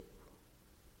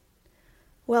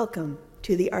Welcome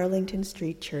to the Arlington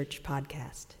Street Church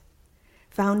podcast.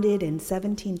 Founded in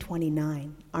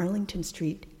 1729, Arlington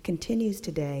Street continues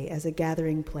today as a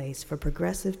gathering place for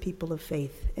progressive people of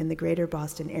faith in the greater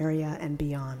Boston area and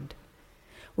beyond.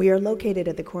 We are located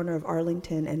at the corner of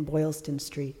Arlington and Boylston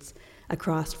Streets,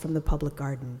 across from the Public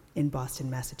Garden in Boston,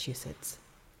 Massachusetts.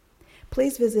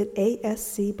 Please visit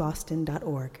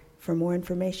ascboston.org for more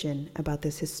information about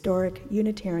this historic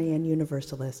Unitarian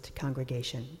Universalist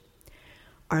congregation.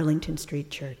 Arlington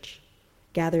Street Church,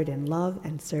 gathered in love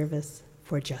and service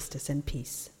for justice and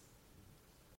peace.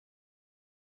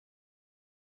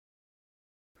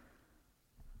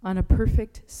 On a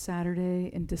perfect Saturday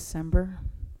in December,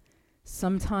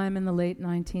 sometime in the late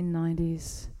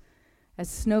 1990s, as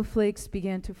snowflakes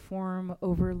began to form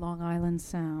over Long Island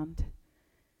Sound,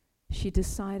 she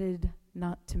decided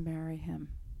not to marry him.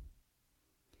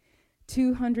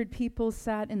 200 people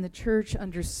sat in the church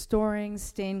under storing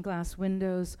stained glass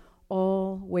windows,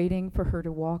 all waiting for her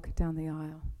to walk down the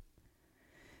aisle.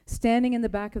 Standing in the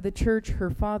back of the church, her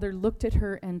father looked at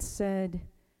her and said,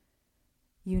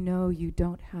 "You know you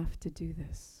don't have to do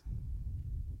this."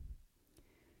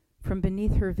 From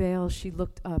beneath her veil, she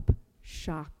looked up,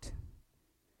 shocked.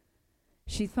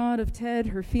 She thought of Ted,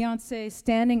 her fiancé,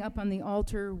 standing up on the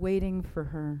altar, waiting for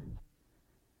her.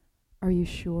 "Are you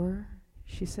sure?"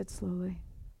 she said slowly.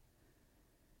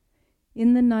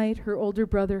 In the night, her older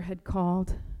brother had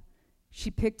called.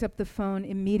 She picked up the phone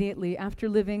immediately. After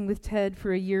living with Ted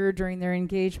for a year during their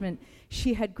engagement,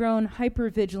 she had grown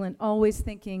hyper-vigilant, always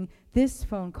thinking this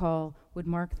phone call would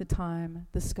mark the time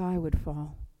the sky would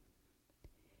fall.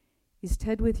 "Is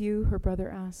Ted with you?" her brother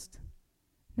asked.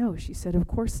 "No," she said, "of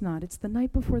course not. It's the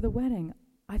night before the wedding.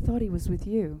 I thought he was with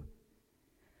you."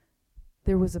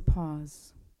 There was a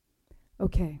pause.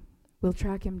 "Okay. We'll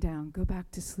track him down. Go back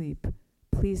to sleep.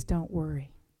 Please don't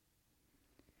worry."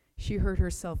 She heard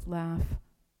herself laugh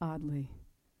oddly.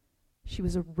 She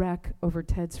was a wreck over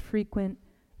Ted's frequent,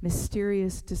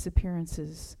 mysterious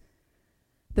disappearances.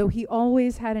 Though he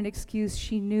always had an excuse,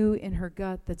 she knew in her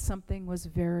gut that something was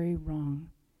very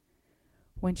wrong.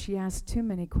 When she asked too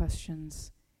many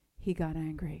questions, he got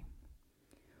angry.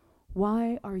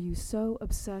 "Why are you so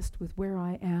obsessed with where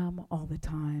I am all the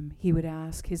time?" he would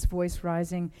ask, his voice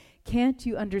rising. "Can't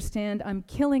you understand? I'm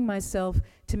killing myself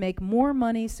to make more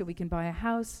money so we can buy a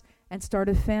house and start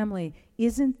a family.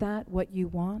 Isn't that what you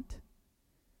want?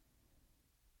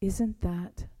 Isn't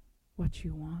that what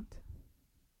you want?"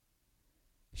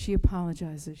 She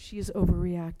apologizes. She is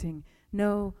overreacting.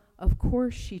 No, of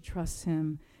course she trusts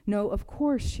him. No, of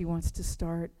course she wants to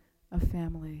start a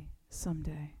family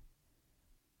someday.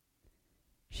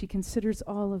 She considers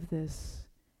all of this,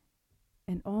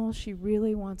 and all she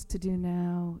really wants to do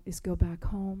now is go back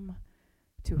home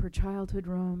to her childhood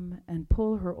room and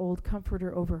pull her old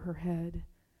comforter over her head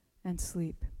and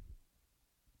sleep.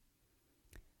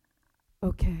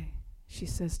 "Okay," she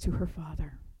says to her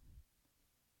father.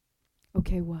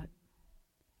 "Okay, what?"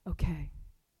 "Okay,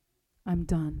 I'm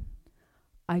done.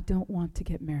 I don't want to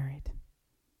get married."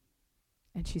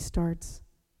 And she starts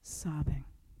sobbing.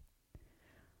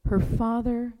 Her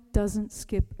father doesn't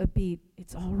skip a beat.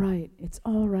 "It's all right, it's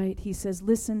all right," he says.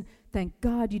 "Listen, thank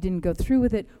God you didn't go through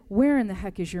with it. Where in the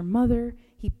heck is your mother?"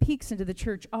 He peeks into the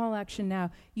church, all action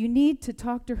now. "You need to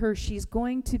talk to her. She's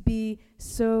going to be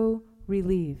so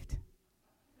relieved."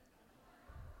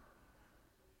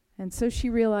 And so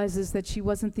she realizes that she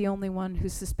wasn't the only one who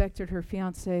suspected her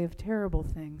fiancé of terrible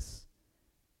things.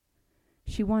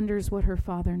 She wonders what her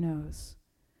father knows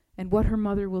and what her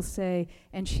mother will say,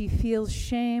 and she feels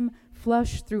shame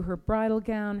flush through her bridal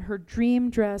gown, her dream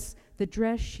dress, the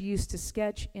dress she used to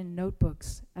sketch in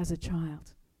notebooks as a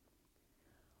child.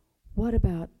 "What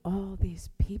about all these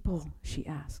people?" she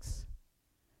asks.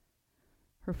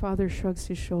 Her father shrugs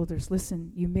his shoulders.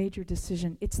 "Listen, you made your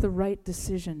decision. It's the right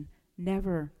decision.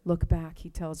 Never look back," he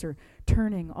tells her,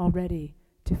 turning already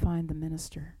to find the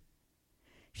minister.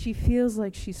 She feels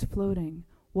like she's floating,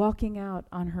 walking out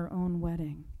on her own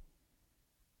wedding.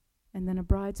 And then a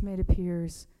bridesmaid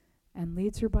appears and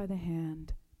leads her by the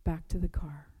hand back to the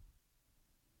car.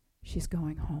 She's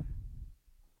going home.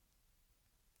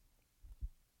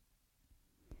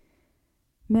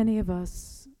 Many of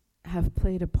us have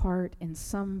played a part in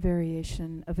some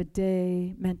variation of a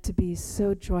day meant to be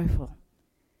so joyful,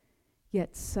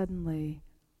 yet suddenly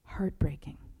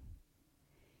heartbreaking.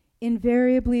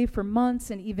 Invariably, for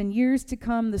months and even years to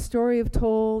come, the story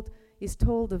is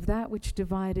told of that which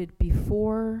divided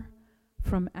before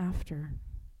from after.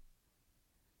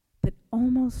 But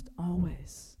almost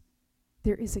always,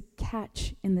 there is a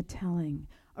catch in the telling,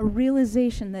 a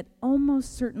realization that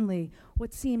almost certainly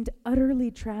what seemed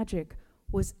utterly tragic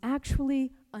was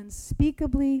actually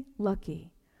unspeakably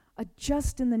lucky, a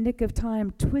just in the nick of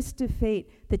time twist of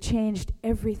fate that changed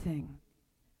everything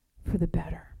for the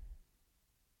better.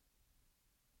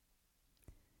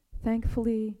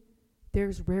 Thankfully,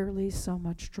 there's rarely so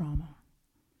much drama,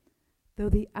 though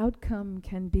the outcome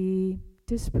can be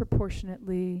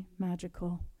disproportionately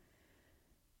magical.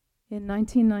 In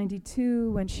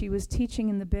 1992, when she was teaching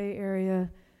in the Bay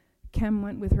Area, Kem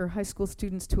went with her high school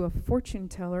students to a fortune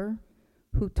teller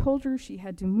who told her she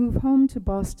had to move home to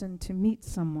Boston to meet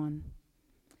someone.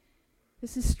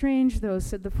 "This is strange, though,"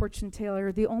 said the fortune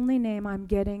teller. "The only name I'm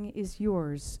getting is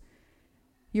yours.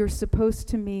 You're supposed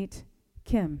to meet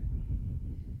Kim."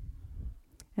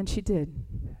 And she did.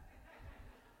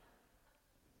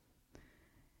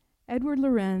 Edward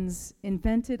Lorenz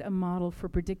invented a model for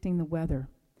predicting the weather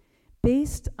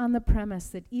based on the premise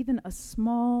that even a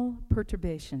small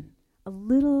perturbation, a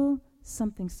little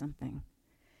something,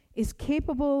 is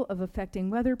capable of affecting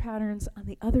weather patterns on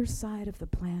the other side of the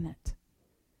planet.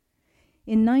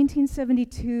 In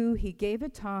 1972, he gave a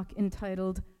talk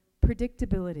entitled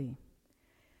Predictability.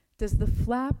 Does the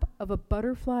flap of a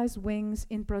butterfly's wings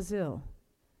in Brazil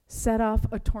set off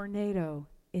a tornado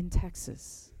in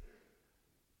Texas?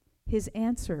 His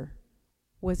answer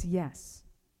was yes,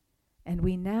 and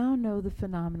we now know the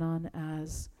phenomenon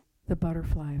as the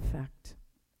butterfly effect.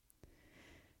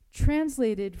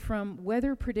 Translated from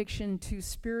weather prediction to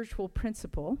spiritual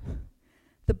principle,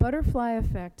 the butterfly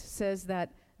effect says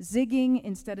that zigging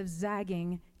instead of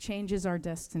zagging changes our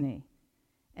destiny,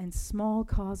 and small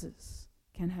causes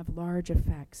can have large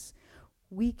effects.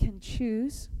 We can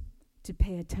choose to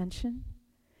pay attention,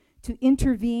 to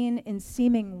intervene in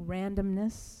seeming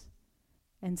randomness,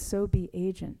 and so be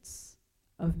agents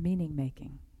of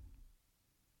meaning-making.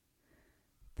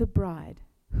 The bride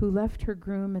who left her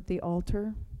groom at the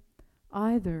altar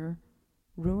either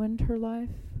ruined her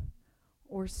life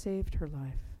or saved her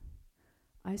life.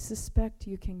 I suspect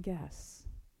you can guess.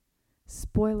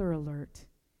 Spoiler alert,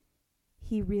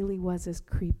 he really was as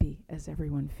creepy as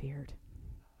everyone feared.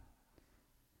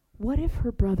 What if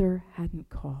her brother hadn't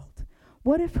called?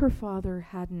 What if her father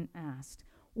hadn't asked?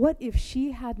 What if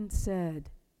she hadn't said,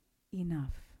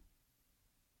 enough?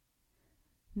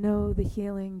 No, the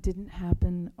healing didn't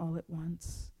happen all at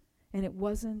once, and it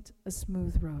wasn't a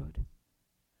smooth road.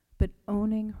 But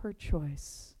owning her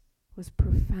choice was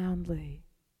profoundly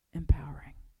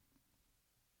empowering.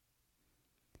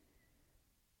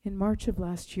 In March of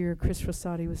last year, Chris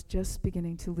Rosati was just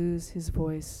beginning to lose his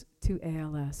voice to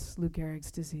ALS, Lou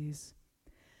Gehrig's disease.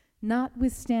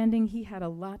 Notwithstanding, he had a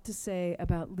lot to say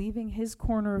about leaving his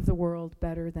corner of the world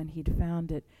better than he'd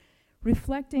found it,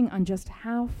 reflecting on just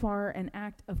how far an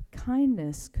act of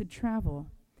kindness could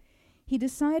travel. He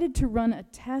decided to run a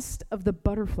test of the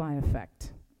butterfly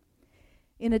effect.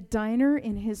 In a diner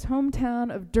in his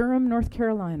hometown of Durham, North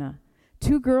Carolina,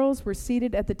 2 girls were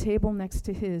seated at the table next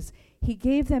to his. He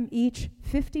gave them each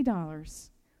 $50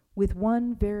 with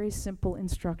one very simple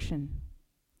instruction: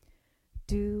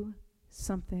 do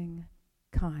something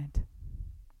kind.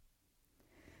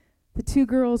 The 2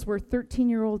 girls were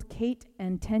 13-year-old Kate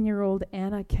and 10-year-old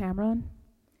Anna Cameron.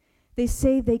 They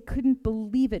say they couldn't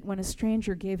believe it when a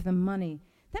stranger gave them money.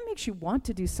 "That makes you want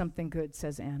to do something good,"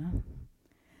 says Anna.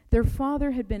 Their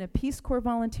father had been a Peace Corps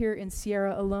volunteer in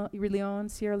Sierra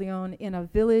Leone, in a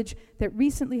village that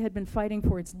recently had been fighting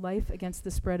for its life against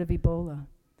the spread of Ebola.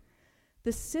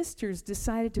 The sisters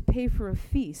decided to pay for a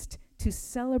feast to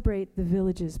celebrate the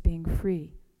villages being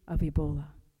free of Ebola.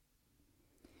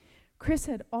 Chris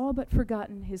had all but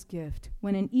forgotten his gift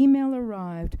when an email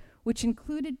arrived which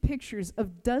included pictures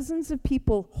of dozens of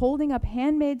people holding up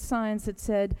handmade signs that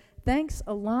said, "Thanks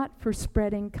a lot for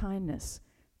spreading kindness.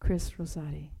 Chris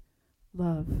Rosati.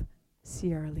 Love,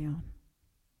 Sierra Leone."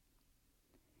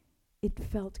 It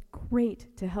felt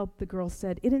great to help, the girl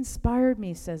said. "It inspired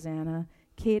me," says Anna.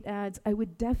 Kate adds, "I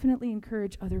would definitely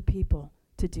encourage other people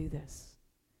to do this."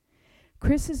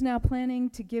 Chris is now planning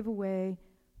to give away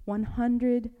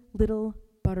 100 little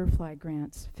butterfly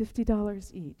grants,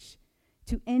 $50 each,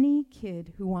 to any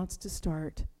kid who wants to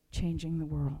start changing the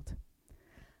world.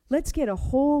 Let's get a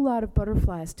whole lot of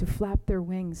butterflies to flap their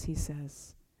wings, he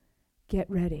says. Get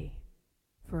ready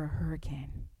for a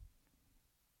hurricane.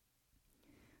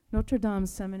 Notre Dame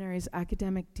Seminary's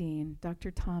academic dean,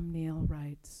 Dr. Tom Neal,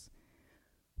 writes,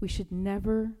 "We should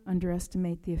never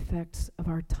underestimate the effects of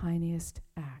our tiniest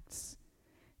acts,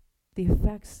 the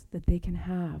effects that they can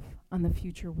have on the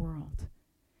future world.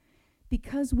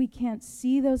 Because we can't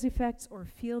see those effects or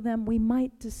feel them, we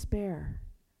might despair.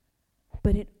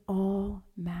 But it all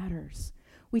matters.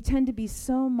 We tend to be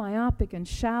so myopic and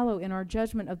shallow in our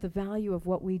judgment of the value of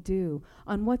what we do,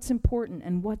 on what's important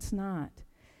and what's not.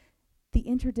 The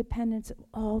interdependence of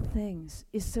all things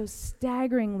is so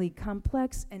staggeringly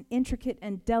complex and intricate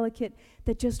and delicate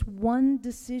that just one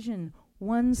decision,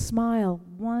 one smile,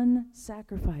 one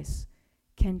sacrifice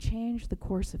can change the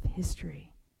course of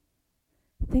history.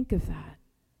 Think of that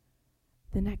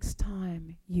the next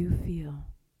time you feel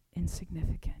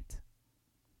insignificant.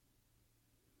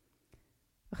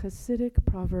 A Hasidic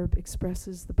proverb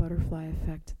expresses the butterfly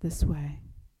effect this way: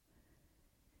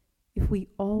 if we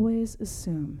always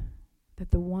assume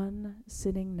that the one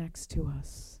sitting next to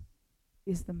us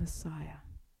is the Messiah,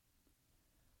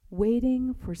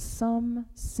 waiting for some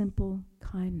simple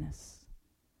kindness,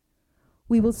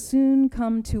 we will soon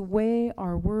come to weigh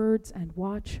our words and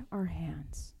watch our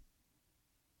hands.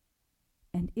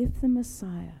 And if the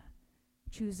Messiah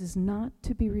chooses not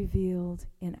to be revealed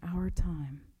in our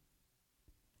time,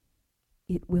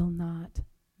 it will not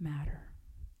matter.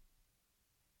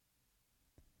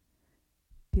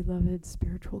 Beloved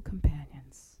spiritual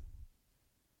companions,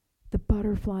 the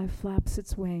butterfly flaps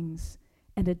its wings,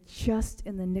 and a just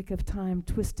in the nick of time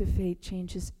twist of fate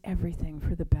changes everything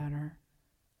for the better.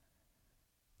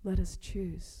 Let us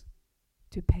choose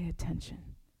to pay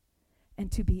attention and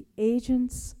to be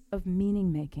agents of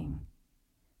meaning-making.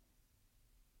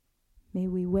 May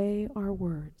we weigh our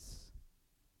words,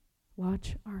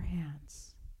 watch our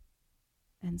hands,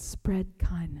 and spread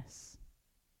kindness.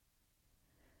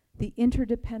 The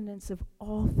interdependence of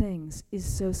all things is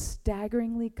so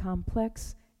staggeringly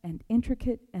complex and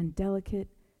intricate and delicate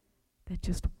that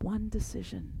just one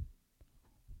decision,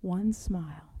 one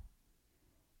smile,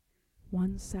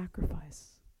 one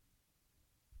sacrifice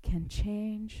can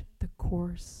change the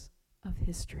course of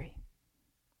history.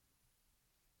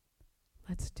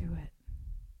 Let's do it.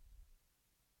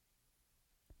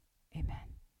 Amen.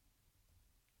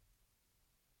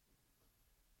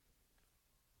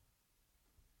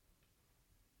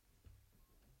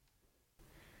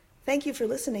 Thank you for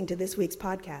listening to this week's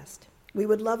podcast. We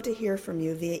would love to hear from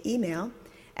you via email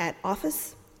at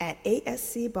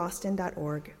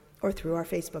office@ascboston.org or through our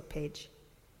Facebook page.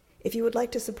 If you would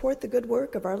like to support the good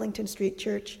work of Arlington Street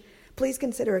Church, please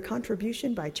consider a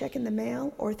contribution by check in the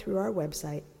mail or through our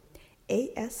website,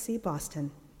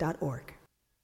 ascboston.org.